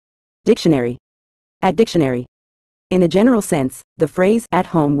Dictionary. At dictionary. In a general sense, the phrase "at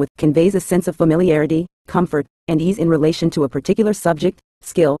home with" conveys a sense of familiarity, comfort, and ease in relation to a particular subject,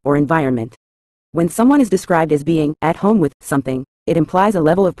 skill, or environment. When someone is described as being "at home with" something, it implies a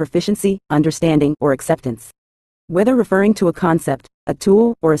level of proficiency, understanding, or acceptance. Whether referring to a concept, a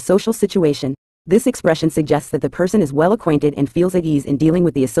tool, or a social situation, this expression suggests that the person is well acquainted and feels at ease in dealing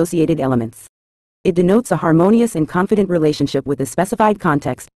with the associated elements. It denotes a harmonious and confident relationship with a specified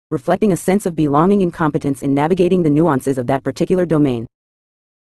context, reflecting a sense of belonging and competence in navigating the nuances of that particular domain.